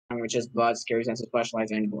one, which is blood, scary senses,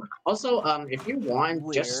 flashlights, and gore. Also, if you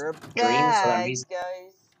want, just We're dream so that back, means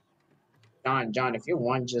guys. John, if you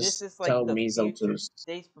want, This just is like tell the Measle future to.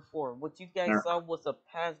 days before. What you guys saw was a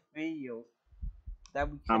past video that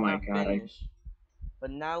we Oh could my not god! finish.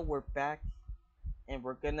 But now we're back, and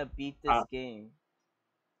we're gonna beat this game.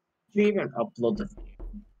 Did you even upload the video?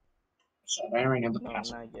 So I already know the No,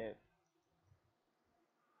 password. not yet.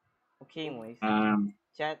 Okay, anyways.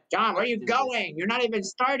 Chat. John, where are you going? You're not even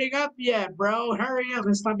starting up yet, bro. Hurry up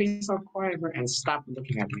and stop being so quiet, bro, and stop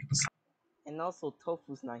looking at me. And also,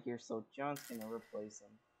 Tofu's not here, so John's gonna replace him.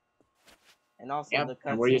 And also, Yep, the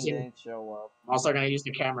and we're cutscene using. didn't show up. I'm also gonna use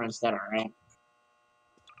the camera instead, alright?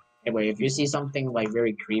 Anyway, if you see something like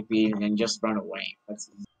very creepy, then just run away. That's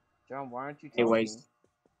easy. John, why aren't you talking? Anyways,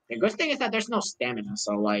 the good thing is that there's no stamina,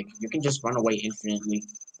 so like you can just run away infinitely.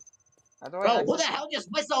 Bro, who the hell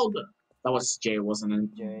just whistled? That was Jay, wasn't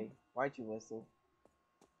it? Jay, why'd you whistle?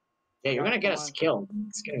 Yeah, you're gonna get us killed.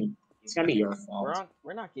 It's gonna be your fault.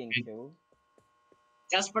 We're not getting killed.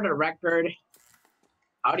 Just for the record,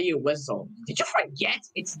 how do you whistle? Did you forget?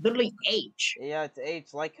 It's literally H. Yeah, it's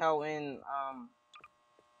H. Like how in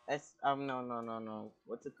no.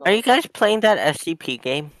 What's it called? Are you guys playing that SCP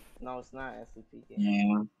game? No, it's not SCP game.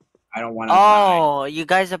 Yeah, I don't want to. Oh, you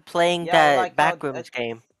guys are playing that like Backrooms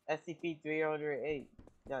game. SCP-308.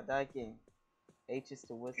 Yeah, that game. H is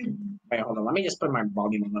to whistle. Wait, hold on. Let me just put my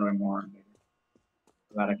volume a little bit more.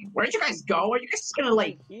 So that I can... Where did you guys go? Are you guys just gonna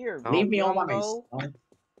like leave me all by myself?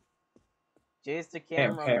 Jay's the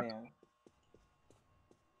cameraman.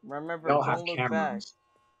 Remember, don't look back.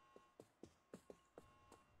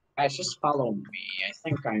 Guys, just follow me. I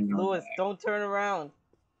think I know. Lewis, don't turn around.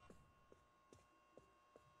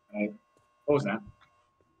 Right. What was that?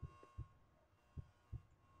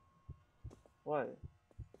 What?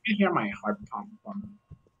 You can hear my heart pump.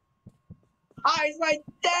 Ah, he's right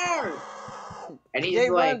there! And he's Jay,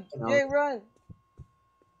 like, run! Jay, run!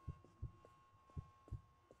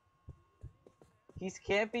 He's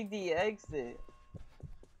camping the exit.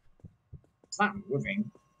 It's not moving.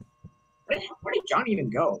 Where did John even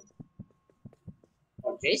go?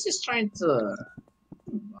 Oh, Jace is trying to...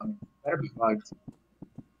 Better be bugged.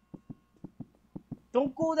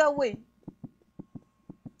 Don't go that way!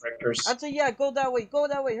 Frickers. Actually, yeah, go that way. Go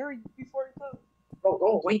that way. Hurry before it goes.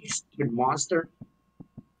 Oh, wait, you stupid monster.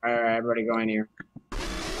 Alright, everybody go in here.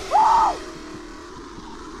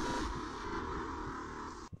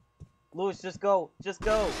 Lewis, just go. Just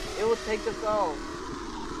go. It will take us all.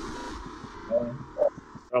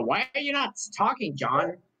 Why are you not talking,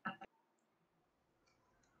 John?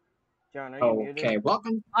 John, are you muted? Okay,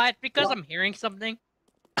 welcome. It's because I'm hearing something.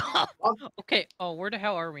 Okay, where the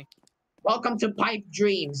hell are we? Welcome to Pipe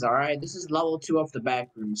Dreams, alright? This is level 2 of the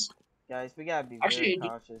Backrooms. Guys, we gotta be very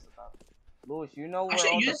cautious about it. Lewis, you know where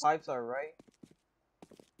all the pipes are, right?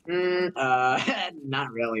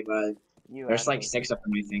 Not really, but there's like 6 of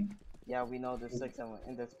them, I think. Yeah, we know there's 6 of them,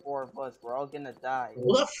 and there's 4 of us. We're all gonna die.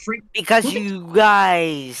 What the freak? Because you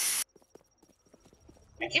guys...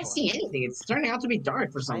 I can't see anything. It's turning out to be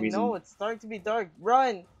dark for some reason. I know, it's starting to be dark.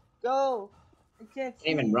 Run! Go! I can't see.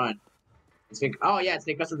 Can't even run. It's oh yeah, it's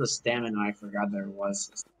because of the stamina. I forgot there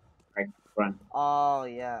was. Right, run. Oh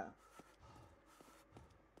yeah.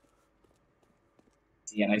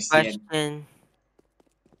 Yeah, I see Question.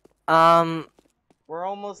 it. We're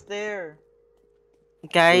almost there.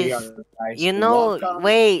 Guys, you know,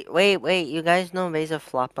 wait, you guys know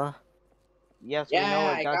Apeirophobia? Yes, we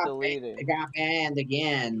know it got deleted. It got banned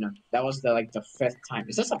again. That was the 5th time.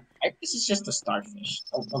 Is this a pipe? This is just a starfish.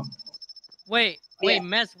 Oh. Wait,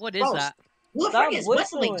 Mess, what is that? Stop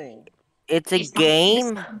whistling. It's a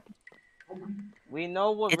game. We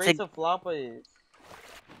know what Apeirophobia is.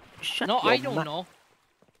 No, I don't know.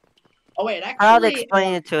 Oh wait, actually, I'll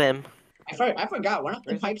explain it to him. I forgot. One of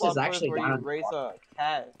the pipes is actually down. You raise a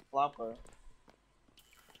cat, flopper.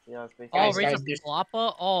 Yeah,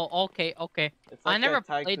 Apeirophobia? Oh, okay. Like I never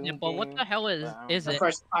played it, but what the hell is it?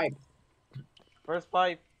 First pipe. First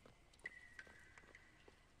pipe.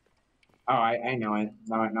 Oh, I know it.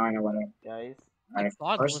 Now I know what it is. Guys.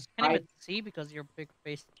 God, can't even see because of your big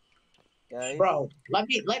face. Guys. Bro, let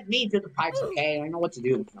me do the pipes, okay? I know what to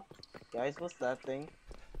do. Guys, what's that thing?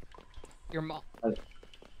 Your mom.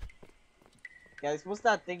 Guys, what's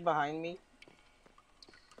that thing behind me?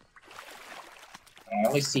 I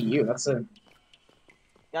only see you. That's a.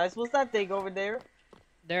 Guys, what's that thing over there?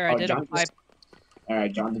 There, I did a pipe.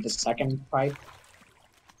 Alright, John did the second pipe.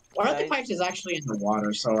 One of the pipes is actually in the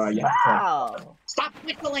water, so yeah. Stop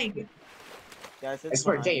whistling! Guys, I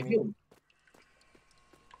swear, Jay, if you.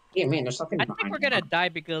 Yeah, man, there's something. I think we're gonna die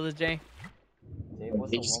because of Jay.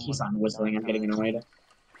 He just keeps on whistling. I'm getting annoyed.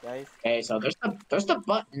 guys. Okay, so there's the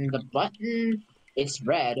button. The button, it's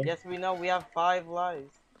red. Yes, we know. We have 5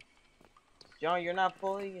 lives. John, you're not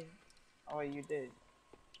pulling it. Oh, you did.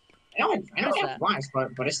 I know What's we have that? lives,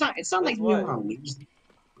 but it's not like we what? want to lose.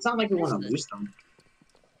 It's not like we What want is to lose them.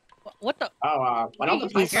 What the? When all the You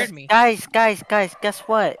pipes scared me. Guys, guess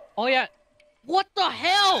what? Oh yeah. What the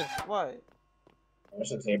hell? What?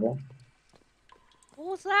 there's a table. What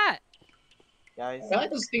was that? Guys. I feel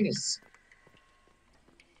like this thing is.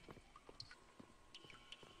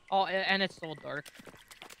 Oh, and it's so dark.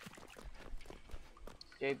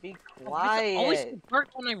 Jay, be It's quiet. always so dark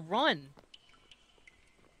when I run.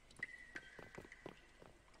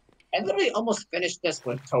 I literally almost finished this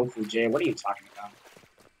with tofu, Jay. What are you talking about?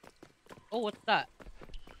 Oh, what's that?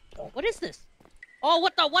 What is this? Oh,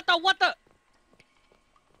 what the?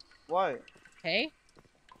 What? Hey.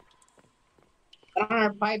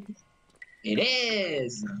 Our pipe. It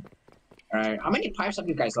is. All right. How many pipes have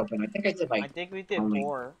you guys opened? I think I did I like. think we did only-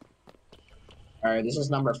 4. All right. This is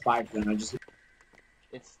number 5. Then I just.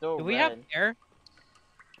 It's still Do red. we have air?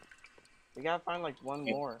 We gotta find like 1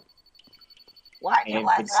 Yeah. more. What? If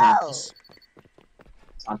it's not this.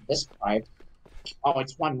 It's not this pipe. Oh,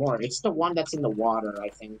 it's one more. It's the one that's in the water, I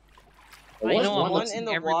think. There I was know. I'm one that's in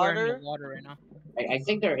the everywhere in water? the water right now. I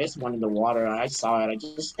think there is one in the water. I saw it. I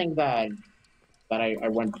just think that I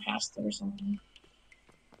went past it or something.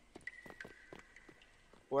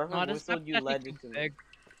 Whoever No, this whistled you map's led actually it to too me. big.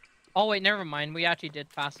 Oh wait, never mind. We actually did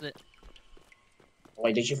pass it.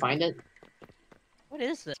 Wait, did you find it? What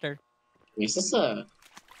is this? Is this a?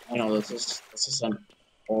 I know this is an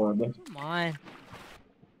orb. Come on.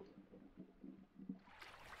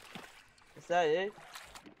 Is that it?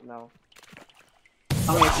 No.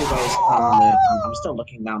 How many of you guys found it? I'm still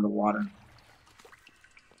looking down the water.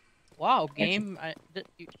 Wow, game.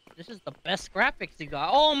 This is the best graphics you got.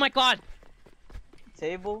 Oh my god!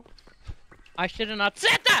 Table? I should have not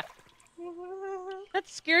said that! That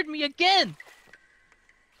scared me again!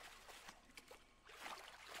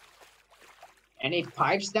 Any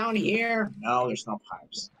pipes down here? No, there's no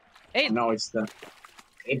pipes. Hey, No, it's the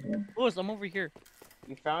table. Louis, I'm over here.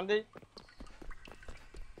 You found it?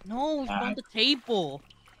 No, we found the table.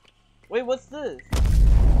 Wait, what's this? Did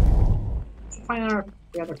you find out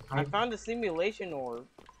the other I pipe? found a simulation orb.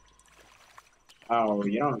 Oh,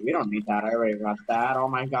 we don't need that. I already got that. Oh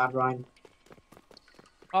my god, Ryan.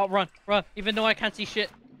 Oh, run, even though I can't see shit.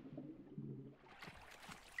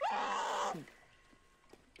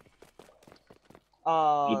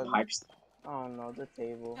 Need pipes. Oh no, the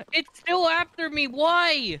table. It's still after me,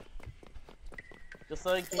 why? Just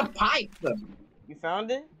like It's a pipe. you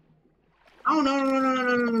found it? Oh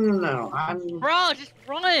no. I'm. Bro, just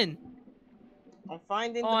run! I'm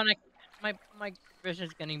finding. Oh, and my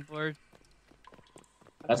vision's getting blurred.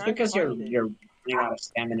 That's because you're running out of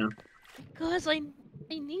stamina. Because I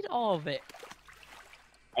need all of it.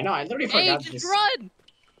 I know. I literally Hey, forgot just this. run!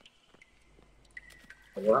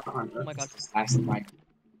 Where on earth my God. is this last pipe?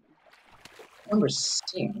 Number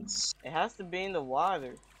 6. It has to be in the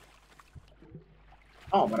water.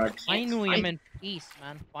 Oh, but I can't Finally, find I'm in peace,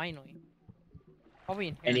 man. Finally. Probably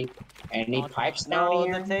in here. any Oh, pipes down No,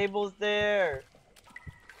 here? the table's there.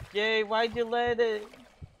 Jay, why'd you let it?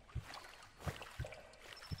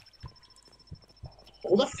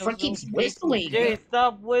 Who the frick keeps whistling? Jay,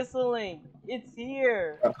 stop whistling. It's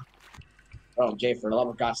here. Oh, Jay, for the love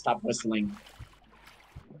of God, stop whistling.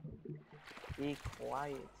 Be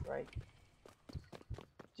quiet, right?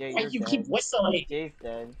 Jay, Why you're you dead. keep whistling? Jay's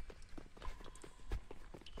dead.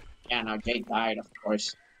 Yeah, no, Jay died, of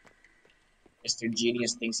course. Mr.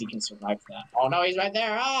 Genius thinks he can survive that. Oh no, he's right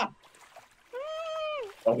there! Ah!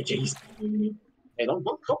 Oh, Jay's. Hey, don't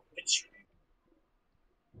bitch.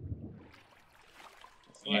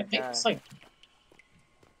 Yeah, I think it's like.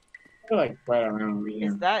 I feel like right around over here.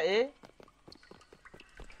 Is that it?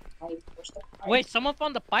 Wait, someone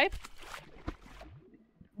found the pipe?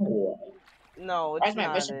 Oh, No, Where's it's my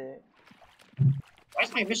not vision? it.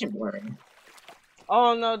 why's my vision blurring?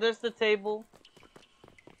 Oh no, there's the table.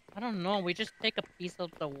 I don't know. We just take a piece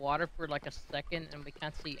of the water for like a second and we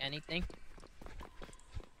can't see anything.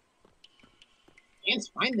 Can't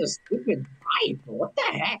find the stupid pipe. What the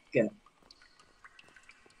heck?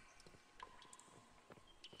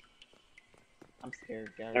 I'm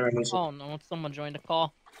scared, guys. Never knew. Oh no, someone joined the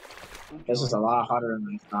call. This is a lot harder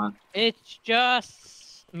than I thought. It's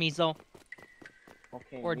just Mizo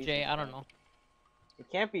Okay. or me Jay. too. I don't know. It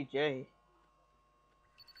can't be Jay.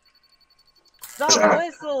 Stop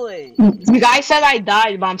whistling! You guys said I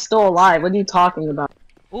died, but I'm still alive. What are you talking about?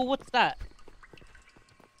 Oh, what's that?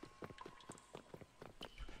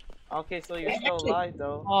 Okay, so you're still Actually- alive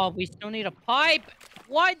though. Oh, we still need a pipe.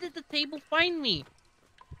 Why did the table find me?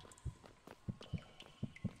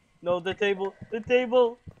 No, the table. The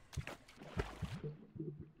table.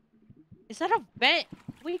 Is that a vent?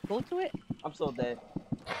 Can we go to it? I'm so dead.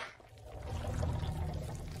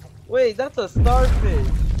 Wait, that's a starfish.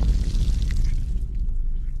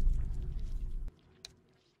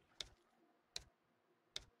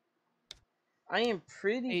 I am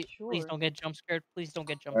pretty Hey, sure. please don't get jump scared. Please don't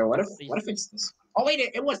get jump Wait, scared. Please. what if it's this? Oh wait,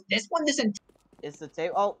 it was this one. It's the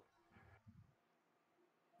table. Oh,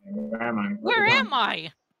 Where am I? Where you am I? yeah,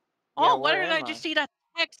 Oh, why where did am I just see that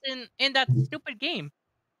text in that stupid game?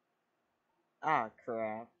 Ah,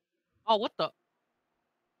 crap. Oh, what the?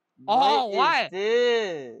 What Oh, is why?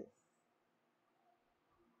 this?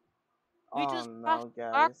 We Oh just passed no,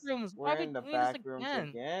 back guys. rooms. Why We're are we in the doing this back rooms again?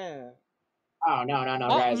 again. Oh no, Oh,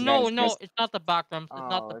 guys, no, guys. it's not the back rooms. It's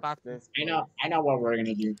not Oh, the it's back rooms. this place. I know what we're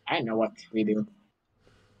gonna do. I know what we do.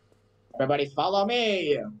 Everybody, follow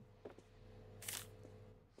me.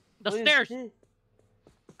 The What is stairs. this?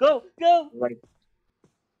 Go, go!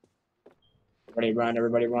 Everybody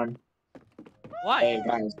run. What? Hey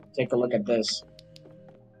guys, take a look at this.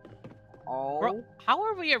 Oh, Bro, how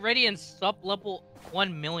are we already in sub-level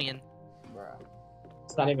 1 million? bruh.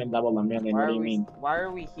 It's not even double a million. What do you mean? Why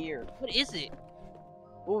are we here? What is it?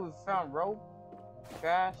 Oh, we found rope.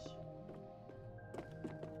 Trash.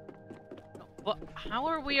 No, but how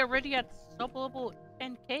are we already at sub-level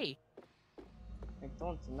 10k? I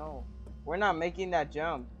don't know. We're not making that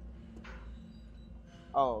jump.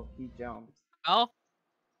 Oh, he jumped. Oh,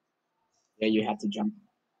 Yeah, you have to jump.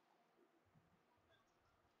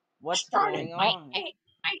 What's Started. going on?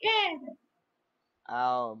 My head.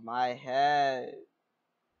 Ow, my head.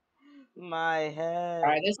 My head. All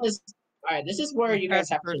right. This is where you guys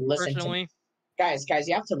have to listen to me. personally. Guys,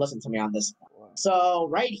 you have to listen to me on this. What? So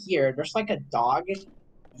right here, there's like a dog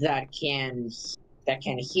that can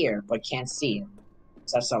hear but can't see.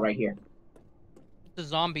 So that's all right here. It's a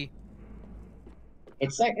zombie.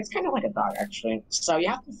 It's kind of like a dog actually. So you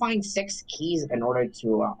have to find 6 keys in order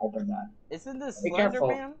to open that. Isn't this Be Slender careful.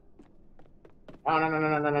 Man?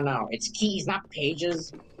 No. It's keys, not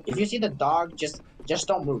pages. If you see the dog, just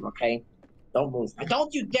don't move, okay? Don't move. And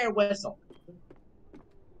don't you dare whistle.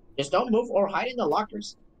 Just don't move or hide in the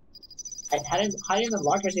lockers. Hide in the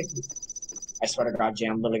lockers if you... I swear to God, Jay,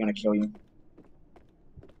 I'm literally gonna kill you.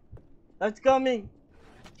 That's coming.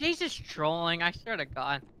 He's just trolling, I swear to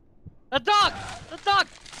God. The dog! The dog!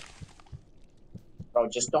 Bro,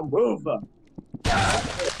 just don't move.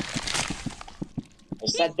 I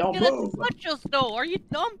said don't move. Touch us though, are you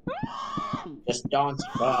dumb? Just don't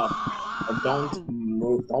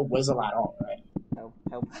move. Don't whistle at all, right? Help,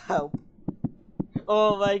 help, help.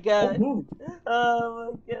 Oh my Don't god. move.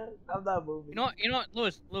 Oh my god. I'm not moving. You know what,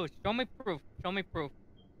 Lewis, show me proof. Show me proof.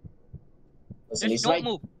 Listen, Just don't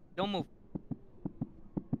move. Don't move.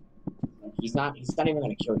 He's not even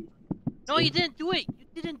gonna kill you. No, you didn't do it.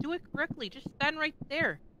 You didn't do it correctly. Just stand right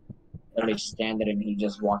there. Literally stand there and he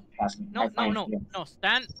just walked past me. No.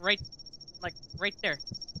 Stand right there.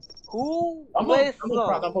 Who? Don't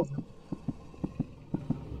move.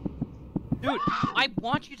 Dude, I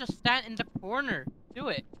want you to stand in the corner. Do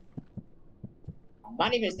it. I'm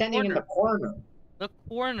not even standing in the corner. The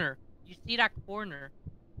corner. You see that corner?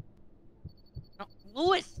 No,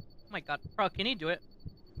 Lewis! Oh my God, bro, can you do it?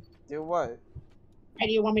 Do what? Why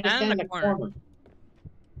do you want me to stand in the corner?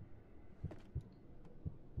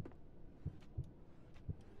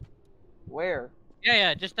 Where?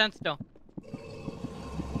 Yeah, just stand still.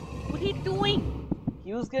 What are you doing?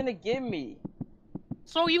 He was gonna give me.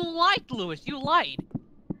 So you lied, Lewis. You lied.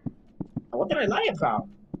 What did I lie about?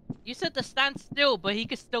 You said to stand still, but he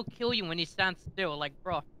could still kill you when he stands still. Like,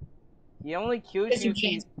 bro. He only kills Yes, you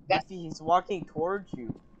you if he's walking towards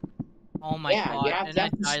you. Oh my God. You have, And you I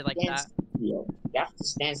have to died like stand that. still. You have to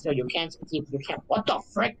stand still. You can't keep. What the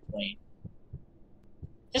frick? Wait.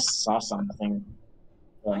 Just saw something.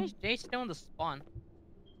 Why is Jay still in the spawn?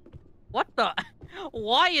 What the?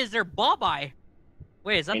 Why is there Bob Eye?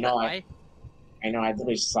 Wait, is that the eye? I know. I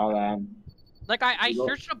literally saw that. Like I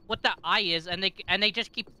searched up what the eye is, and they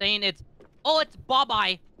just keep saying it's Bob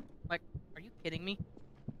Eye. Like, are you kidding me?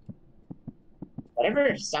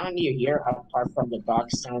 Whatever sound you hear apart from the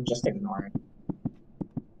dog sound, just ignore it.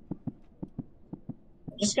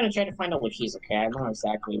 I'm just gonna try to find out what keys. Okay, I know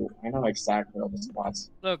exactly all the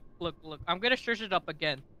spots. Look. I'm gonna search it up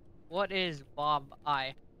again. What is Bob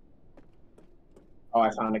Eye? Oh,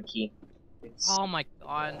 I found a key. Oh my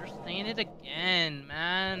God, they're saying it again,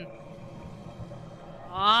 man.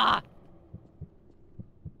 Ah!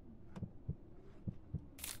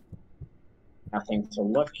 Nothing to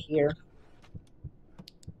look here.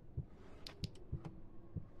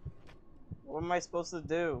 What am I supposed to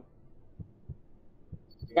do?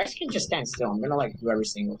 You guys can just stand still. I'm gonna like do every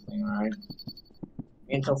single thing, alright?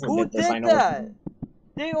 Until Who forget this, I did know what to that? do.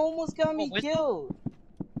 They almost got me whistle? killed.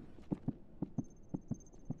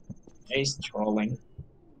 Jay's trolling.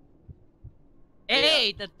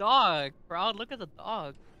 Hey, the dog, bro. Look at the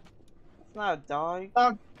dog. It's not a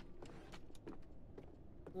dog.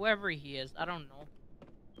 Whoever he is, I don't know.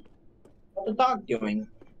 What's the dog doing?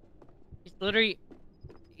 He's literally,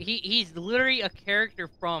 he's literally a character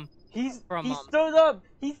from. He From, stood up.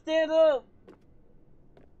 He stand up.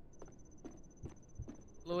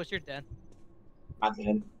 Lewis, you're dead. Not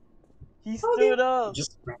dead. He stood up.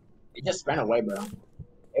 It just ran away, bro.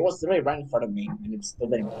 It was literally right in front of me, and it still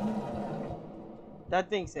didn't kill me. That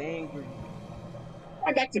thing's angry.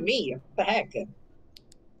 Right back to me. What the heck?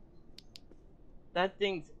 That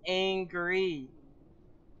thing's angry.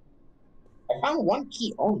 I found one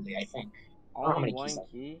key only, I think. I don't know how Only many keys one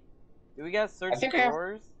key. Do we gotta search I think I have-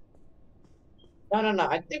 drawers? No.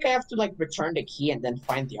 I think I have to like return the key and then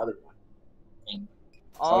find the other one. Thing.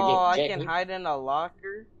 Oh, I Jay, can hide in a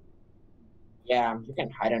locker. Yeah, you can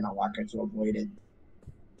hide in a locker to avoid it.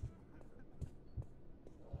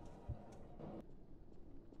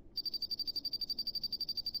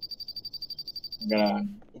 I'm gonna...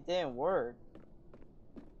 It didn't work.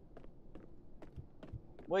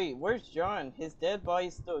 Wait, where's John? His dead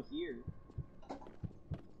body's still here.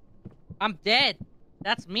 I'm dead.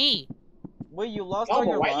 That's me. Wait, you lost Oh, all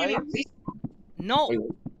but your why you lives? not No, Wait,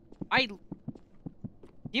 I.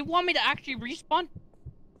 You want me to actually respawn?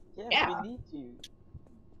 Yeah, we need to.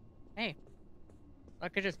 I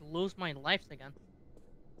could just lose my lives again.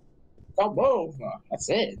 don't move. That's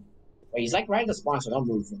it. Wait, he's like right at the spawn, so don't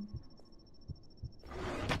move.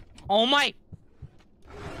 Oh my!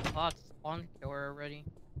 Oh, it's spawn killer already.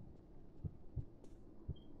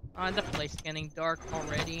 Oh, the place getting dark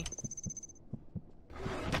already.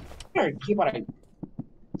 Here, keep what I...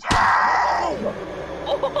 Oh!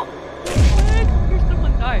 What? Here's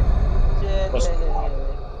someone died. What's-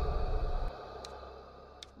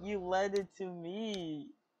 You led it to me.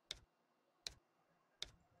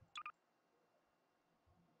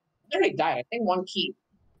 I already died. I think one key...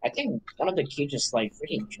 I think one of the keys just like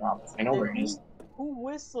freaking dropped. I know where it is. Who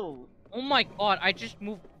whistled? Oh my god, I just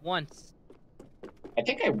moved once. I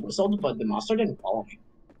think I whistled, but the monster didn't follow me.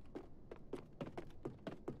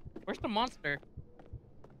 Where's the monster?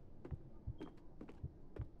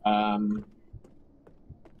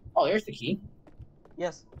 Oh, there's the key.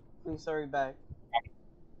 Yes, please hurry back.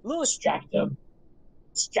 Lewis, Distract him.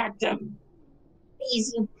 Distract him.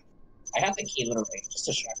 Easy. I have the key literally. Just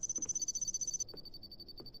distract him.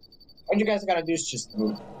 What you guys gotta do is just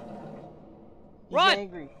move. he's Run!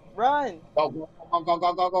 angry. Run! Go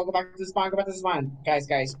back to the spawn. Go back to the spawn.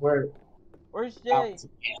 Guys, we're Where's Jay? out.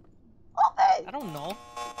 Oh, hey! I don't know.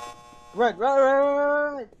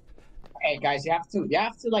 Run! Okay, guys, you have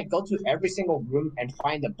to like go to every single room and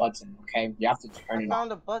find the button. Okay, you have to turn I it on.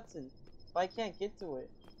 found a button, but I can't get to it.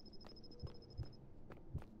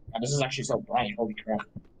 God, this is actually so bright. Holy crap.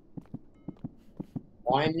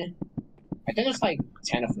 One. I think there's like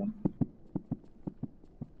 10 of them.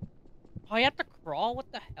 Oh, you have to crawl?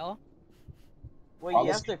 What the hell? Wait, All you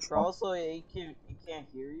this have to control. crawl so it can't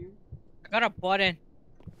hear you? I got a button.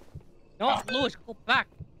 No, Ah. Lewis, go back.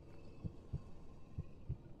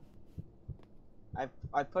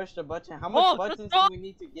 I pushed a button. How much Oh, the buttons do dog! we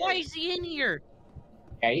need to Why get? is he in here?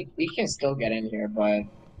 Okay, we can still get in here, but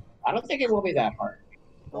I don't think it will be that hard.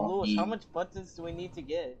 But Lewis, how much buttons do we need to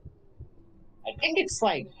get? I think it's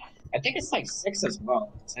like 6 as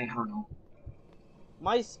well. I don't know.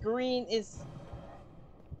 My screen is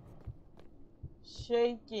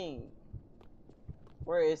shaking.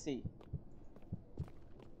 Where is he?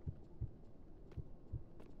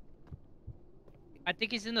 I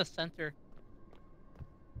think he's in the center.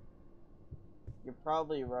 You're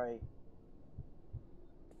probably right.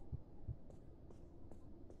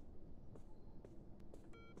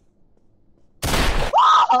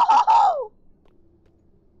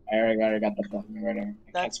 I already got the button right there.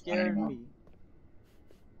 I That can't spawn scared anymore. me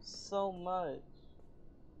so much.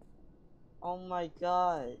 Oh my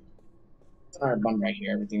god. It's another button right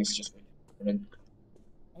here. Everything is just waiting.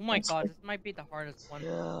 Oh my That's god, good. this might be the hardest one.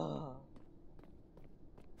 Yeah.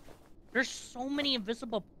 There's so many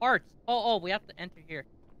invisible parts. Oh, we have to enter here.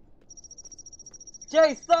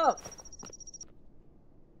 Jay, stop!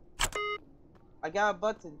 I got a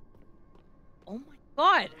button. Oh my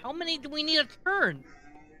god, how many do we need to turn?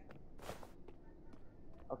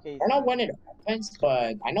 Okay. I don't know when it opens,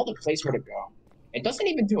 but I know the place where to go. It doesn't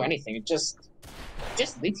even do anything. It just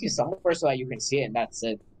leads you somewhere so that you can see it, and that's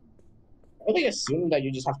it. I really assume that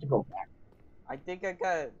you just have to go back. I think I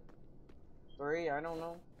got 3. I don't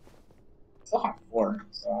know. I still have 4,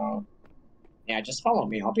 so yeah, just follow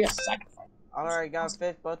me. I'll be a second. Alright, got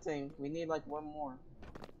 5th button. We need like 1 more.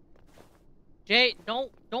 Jay, don't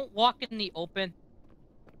walk in the open.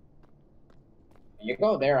 You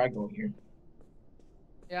go there, I go here.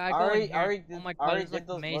 Yeah, I go in here. Did, Oh my god, it's like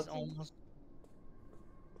the those maze buttons. almost.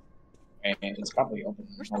 And it's probably open.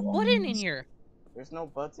 There's no button in here. There's no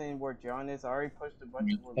button where John is. I already pushed the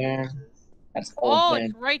button where There. Lewis is. That's Oh, open.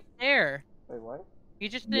 it's right there. Wait, what? You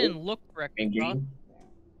just didn't look correctly, bro. Thinking.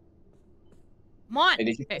 Come on. Hey,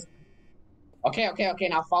 did you- Okay. Okay,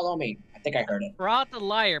 now follow me. I think I heard it. Brought the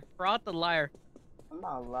liar. Brought the liar. I'm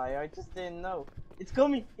not a liar. I just didn't know. It's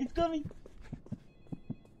coming. It's coming.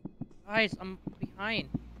 Guys, I'm behind.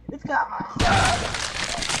 It's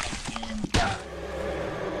coming.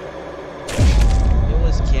 It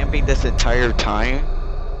was camping this entire time,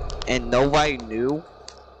 and nobody knew.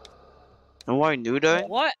 Nobody knew that.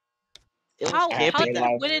 What? It was How camping did that.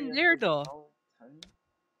 you went in there though? I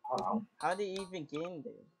don't know. How did you even get in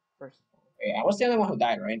there? First of all. Wait, I was the only one who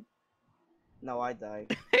died, right? No, I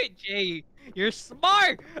died. Hey, Jay, you're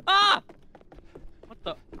smart. Ah! What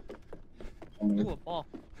the? Ooh, a ball.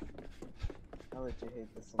 How did you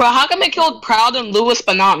hate this? Bro, how come it killed Proud and Lewis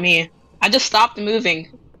but not me? I just stopped moving.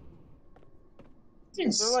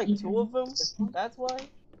 Is there like 2 of them? That's why?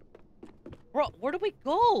 Bro, where do we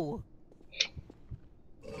go?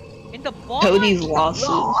 In the ball? Cody's losses.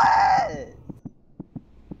 What?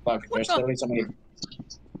 Look, there's the- literally so many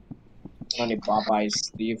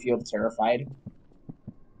Popeyes. Do you feel terrified?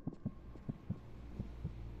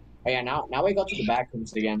 Oh yeah, now we go to the back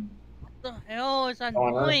rooms again. What the hell is that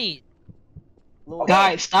Going on? noise? Lewis.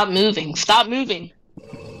 Guys, stop moving. Stop moving.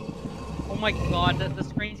 Oh my god, the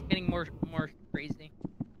screen's getting more crazy.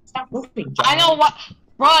 Stop moving, John. I know what.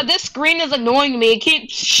 Bro, this screen is annoying me. It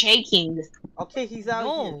keeps shaking. Okay, he's out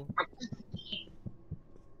No. here.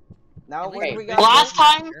 Now At where least do we the got? Last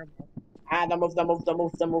time- Ah, the move. Where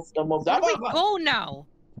do we go now?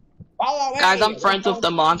 Follow me. Guys, I'm friends with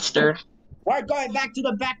the monster. We're going back to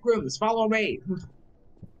the back rooms. Follow me.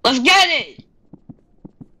 Let's get it!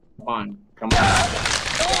 Come on. Come on.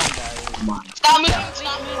 Stop moving. Stop moving.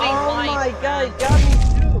 Oh my god, got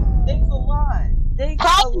me too. Thanks a lot. Thanks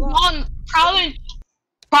a lot.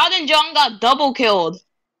 Proud and John got double killed.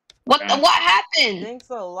 What happened? Thanks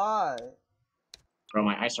a lot. Bro,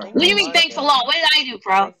 my eyes are What do you mean thanks a lot? What did I do,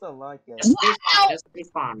 bro? Thanks a lot, guys. Just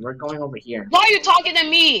respawn. We're going over here. Why are you talking to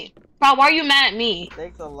me? Bro, why are you mad at me?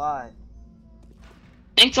 Thanks a lot.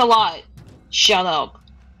 Thanks a lot. Shut up.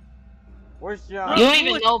 Where's You John? don't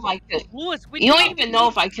even know if I could. Lewis, we You don't didn't even know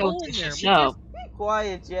if I go killed in this. there. Shut up. Be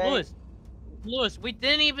quiet, Jay. Lewis, we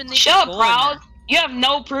didn't even need Shut to up, go in Proud. there. You have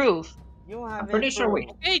no proof. You don't have I'm pretty any sure we-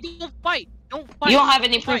 proof. Okay, don't fight. Don't fight. You don't have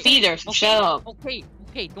any Don't proof fight. either, so Okay, shut up. Okay,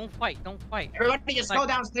 don't fight. Don't fight. Everybody just Like- go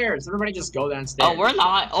downstairs. Everybody just go downstairs. Oh, we're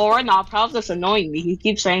not. Oh, we're not. Proud's just annoying me. He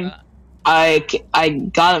keeps saying, Uh, I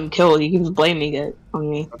got him killed. He keeps blaming it on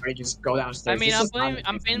me. Everybody just go downstairs. I mean, This is not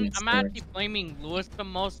I'm downstairs. actually blaming Lewis the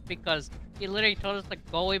most because he literally told us to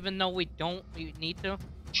go even though we need to.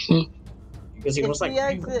 Because he It's was like, the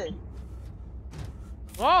exit.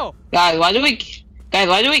 Whoa! Guys, why do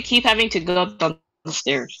we keep having to go up the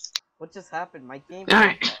stairs? What just happened? My game.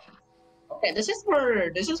 Alright. okay, this is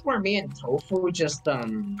where me and Tofu just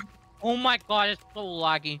Oh my god, it's so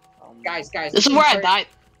laggy. guys. This is where I died.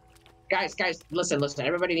 Guys, listen.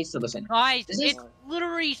 Everybody needs to listen. Guys, This is- it's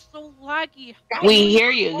literally so laggy. Guys, We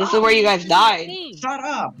hear you. This is where you guys died. Shut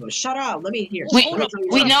up. Let me hear. We- Hold up,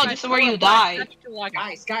 we hold know up, this is guys, where you hold up, guys, died. it's actually too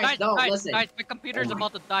laggy. Guys, no, listen. Guys, my computer's Oh my-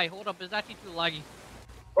 about to die. Hold up, it's actually too laggy.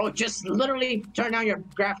 Bro, just literally turn down your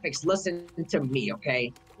graphics. Listen to me,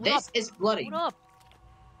 okay? Hold This up, is flooding. hold up.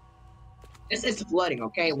 This is flooding,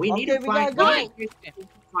 okay? We need Okay, to we find gotta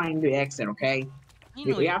find the exit, okay? I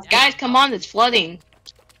know we you- have- Guys, come on, it's flooding.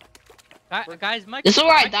 Guys, my This is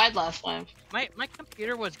where I died last time. my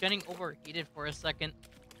computer was getting overheated for a second.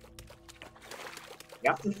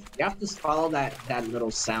 You have to follow that little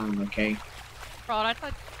sound, okay? Bro, I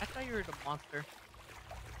thought you were the monster.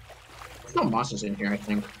 There's no monsters in here, I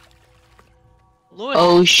think. Lewis,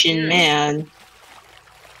 Ocean here. Man.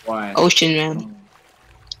 What? Ocean Man.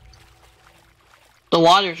 The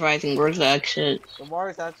water's rising. Where's the exit? The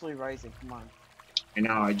water's actually rising. Come on. I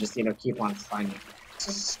know, I just need to keep on finding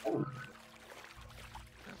it.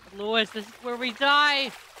 Lewis, this is where we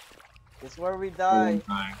die. This is where we die.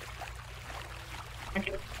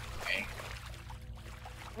 Okay.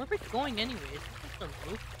 Where are we going anyways? Is this a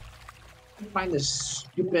roof? Find this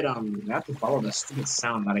stupid I have to follow this stupid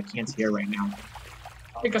sound that I can't hear right now.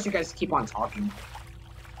 Because you guys keep on talking.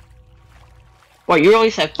 What, you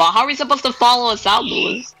always said follow? How are we supposed to follow us out,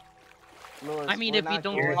 Lewis? Lewis, I mean, we're if you not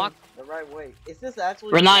don't going block- the right way. Is this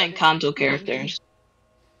actually? We're not in starting? Kanto characters.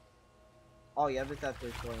 Oh yeah, this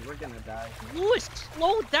actually starting. We're gonna die. Lewis,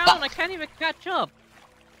 slow down. I can't even catch up.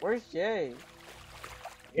 Where's Jay?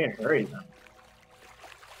 Yeah, hurry then.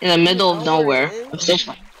 In the middle of know where nowhere. it is?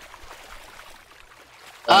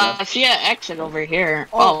 I see an exit over here.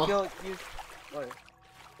 Oh, Oh, yo, you.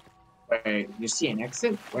 Wait. Wait, you see an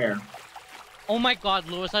exit? Where? Oh my God,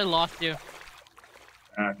 Lewis, I lost you.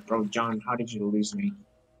 Bro, John, how did you lose me?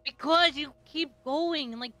 Because you keep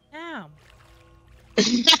going. Like, damn.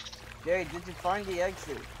 Jay, did you find the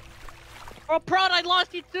exit? Oh, Proud, I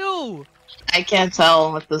lost you too. I can't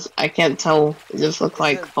tell what this. I can't tell. It just looks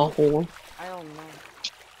like a hole. I don't know.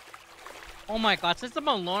 Oh my God, since I'm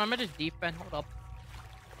alone, I'm gonna just defend. Hold up.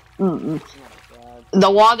 Mm-mm. Oh my God. The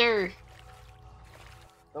water.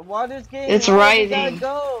 The water's getting. It's high, we gotta rising.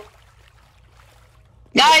 go.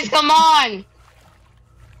 Guys, come on!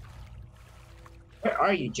 Where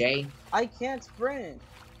are you, Jay? I can't sprint.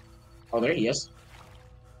 Oh, there he is.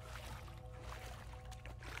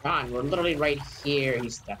 John, we're literally right here.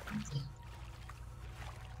 He's definitely.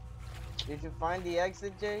 Did you find the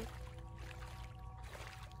exit, Jay?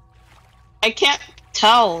 I can't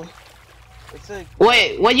tell. It's a.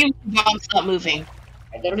 Wait, what do you mean, John, stop moving?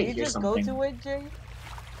 I Can literally you hear just something. go to it, Jay?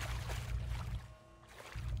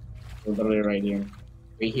 We're literally right here.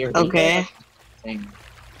 We hear. Okay. Thing.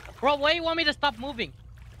 Bro, why you want me to stop moving?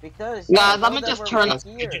 Because. Guys, you know I'ma that just we're turn- right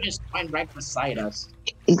Could here. you just find right beside us?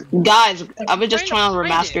 Guys, I was just trying trying to to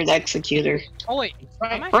find remaster the executor. Oh wait, It's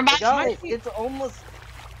right. am I? We're back. Guys, it's almost.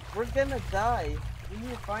 We're gonna die. We need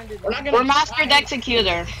to find it. We're not gonna- We're mastered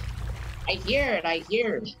executor. I hear it. I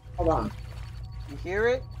hear it. Hold on. You hear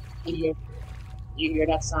it? You hear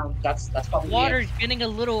that sound? That's what we hear. Water's getting a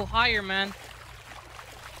little higher, man.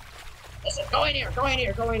 Listen, go in here. Go in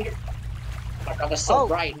here. Go in here. Oh my God, that's so Oh,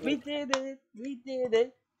 bright. we did it. We did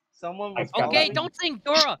it. Someone was. I got Okay, that. don't sing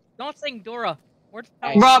Dora. Don't sing Dora. Where's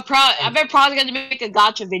Hey. Bro, I bet probably gonna make a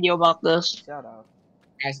gotcha video about this. Shut up.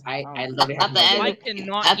 Guys, I Oh. literally have At the no end- I idea.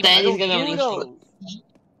 cannot at the end, even he's gonna do lose. those.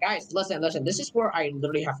 Guys, listen. This is where I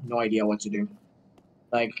literally have no idea what to do.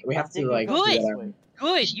 Like, we have to like. Good. do whatever.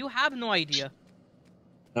 Good, you have no idea.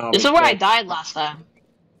 No, This we is where I don't. died last time.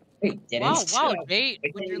 We didn't. Wow, wow, So- Jay,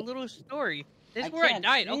 with your little story. This I is where I can't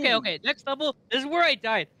died. see. Okay, okay, next level. This is where I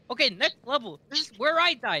died. Okay, next level. This is where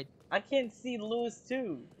I died. I can't see Lewis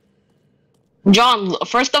too. John,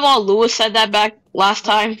 first of all, Lewis said that back last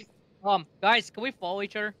time. Guys, can we follow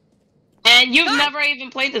each other? And you've Ah! never even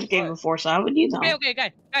played this game What? before, so how would you know? Okay,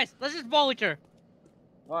 okay, guys, let's just follow each other.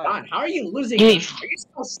 What? Don, how are you losing? Hey. Are you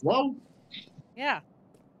so slow? Yeah,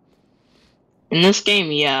 In this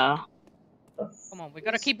game, yeah. come on, we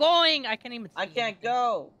gotta keep going. I can't even. I see can't anything.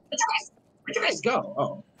 go. Where'd you guys go?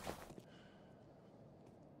 Oh,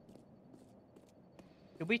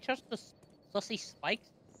 Did we touch the sussy spikes?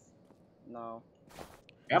 No.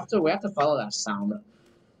 we have to follow that sound.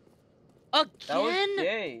 That was Again?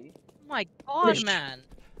 Jay. Oh my God, man.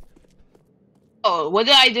 Oh, what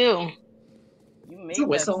did I do? You made you that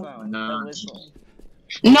whistle? sound. Nah. That whistle.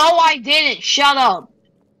 No, I didn't. Shut up.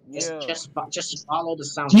 Yeah. Just follow the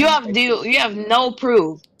sound. You have no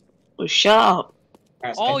proof. So shut up.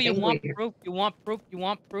 Guys, Oh, I you think want we- proof? You want proof? You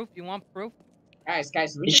want proof? You want proof?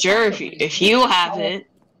 Guys, we just Sure, have if to- you have it.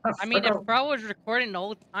 I mean, if Pro was recording the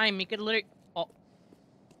whole time, he could literally. Oh,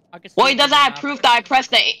 I could. Well, see he doesn't it have now. proof that I pressed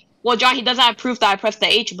the. Well, John, he doesn't have proof that I pressed the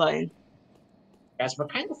H button. Guys, we're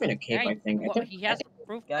kind of in a cave, Yeah, I think. well, he has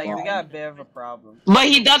proof. Guys, Oh. we got a bit of a problem. But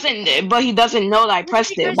he doesn't. But he doesn't know that I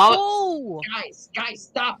pressed Where it. did Why you would- guys go? Guys,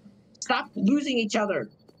 stop losing each other.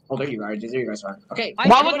 Oh, there you are. There you guys are. Okay, I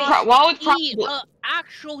Why would couldn't Pro- why would Pro- see a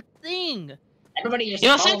actual thing. everybody just. You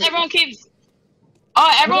know, follow since me. everyone keeps. Oh,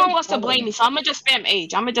 everyone wants to blame me, so I'm gonna just spam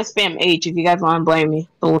H if you guys want to blame me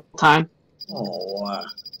the whole time. Oh,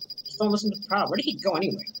 just don't listen to Proud. Where did he go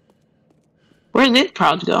anyway? Where did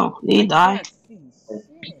Proud go? Did he I die? can't see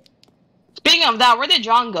shit. Speaking of that, where did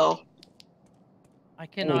John go? I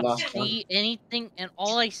cannot lost see anything, and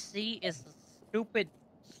all I see is the stupid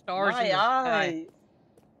stars in My the sky. eyes.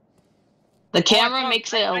 The Oh, I camera saw-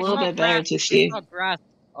 makes it I a little saw bit better grass. to I see. saw grass.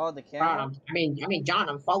 Oh, the Proud, camera. I mean, John,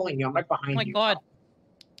 I'm following you. I'm right behind Oh my you. God.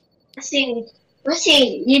 Listen,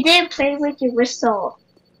 you didn't play with your whistle.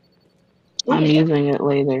 I'm using it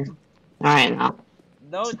later. Alright now.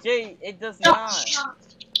 No, Jay, it does not.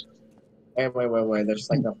 Wait. There's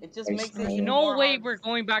like a. It just There's makes it no- even No more way hard. we're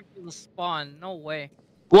going back to the spawn. No way.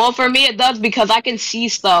 Well, for me it does because I can see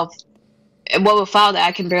stuff. Well, without it,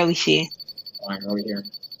 I can barely see. Alright, over here.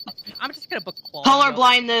 I'm just gonna book quality. Color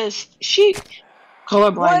blindness. Sheep.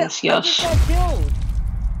 Colorblindness, I just yes. got killed.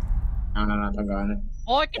 No, don't go on it.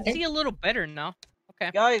 Oh, I can see a little better now.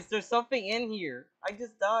 Okay. Guys, there's something in here. I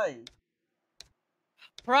just died.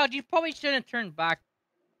 Proud, you probably shouldn't turn back.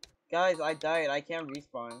 Guys, I died. I can't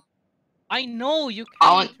respawn. I know, you I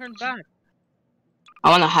can't even turn back.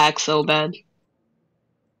 I want to hack so bad.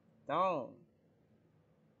 Don't.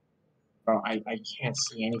 Bro, I can't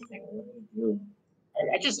see anything. What do I do?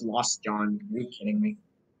 I just lost John. Are you kidding me?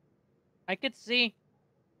 I could see.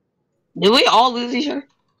 Did we all lose each other?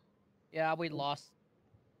 Yeah, we lost.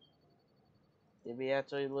 Did we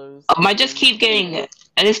actually lose? I just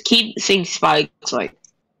keep seeing spikes. Like,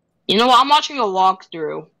 you know what? I'm watching a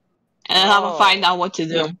walkthrough, and I have to find out what to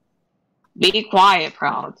do. Be quiet,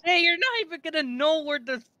 Proud. Hey, you're not even gonna know where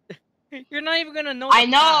the. You're not even gonna know. I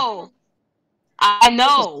know. I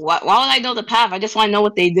know. Why would I know the path? I just want to know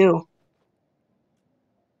what they do.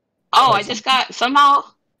 Oh, I just got somehow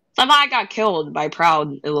I got killed by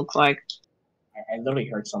Proud. It looks like. I literally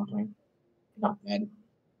heard something. Not bad.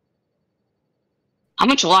 How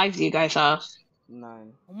much lives do you guys have?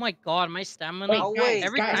 9. Oh my god, my stamina. Wait, Oh guys, wait,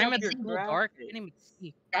 Every guys, time it's you're so dark, I graphic. can't even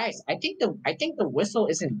see. Guys, I think the whistle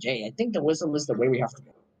isn't J. I think the whistle is the way we have to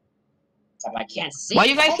go. So I can't see. Why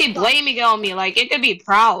you guys Oh keep my- blaming it on me? Like, it could be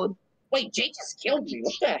Proud. Wait, Jay just killed me.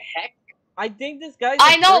 What the heck? I think this guy's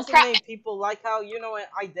I know, impersonating people like how, you know, in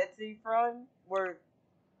Identity Fraud, where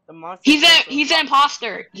the monster... He's an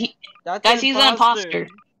imposter. That's Guys, he's an imposter.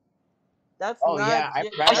 That's Oh, not... yeah, I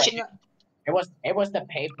that's remember. not- It was the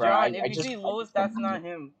paper. John, I if you just see Lewis, that's not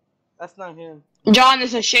him. That's not him. John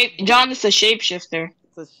is a shapeshifter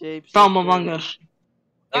It's a shape. from Among Us. Is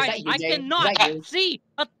Guys, that you, I Jay? Is cannot that you? see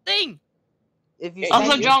a thing. If you Is Also,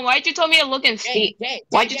 that you? John, why'd you tell me to look in Steam? Jay,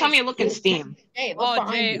 Why'd you tell me to look in Steam? Jay, look Oh,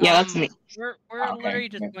 behind Jay, you. Yeah, that's me. We're Okay, literally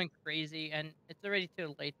just okay. going crazy, and it's already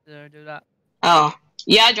too late to do that. Oh,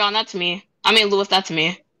 yeah, John, that's me. I mean, Lewis, that's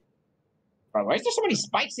me. Bro, why is there so many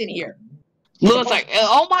spikes in here? Lewis, like,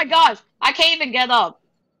 oh my gosh, I can't even get up.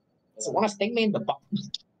 Does it want to sting me in the butt?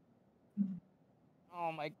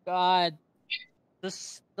 Oh my god. The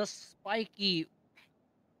spiky.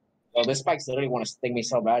 Oh, the spikes literally want to sting me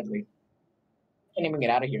so badly. I can't even get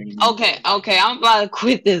out of here anymore. Okay, I'm about to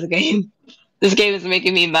quit this game. This game is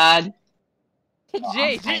making me mad.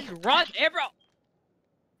 Jay, just run, bro.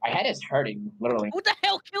 My head is hurting, literally. Who the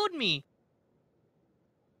hell killed me?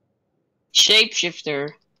 Shapeshifter.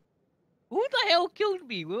 Who the hell killed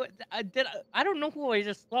me? I don't know who I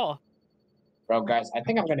just saw. Bro, guys, I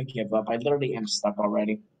think I'm gonna give up. I literally am stuck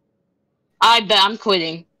already. I bet I'm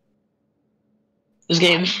quitting this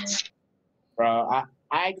game. Bro,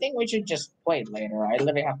 I think we should just play it later. I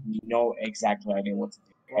literally have no exact idea what to do.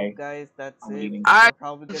 Well, Okay? guys, that's I'm it. leaving. We're Alright.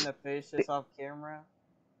 probably gonna finish this off camera.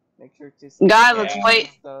 Make sure to Guys, let's Yeah. play.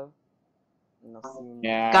 stuff. And I'll see you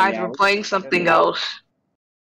Yeah, Guys, yeah, we're we- playing something else.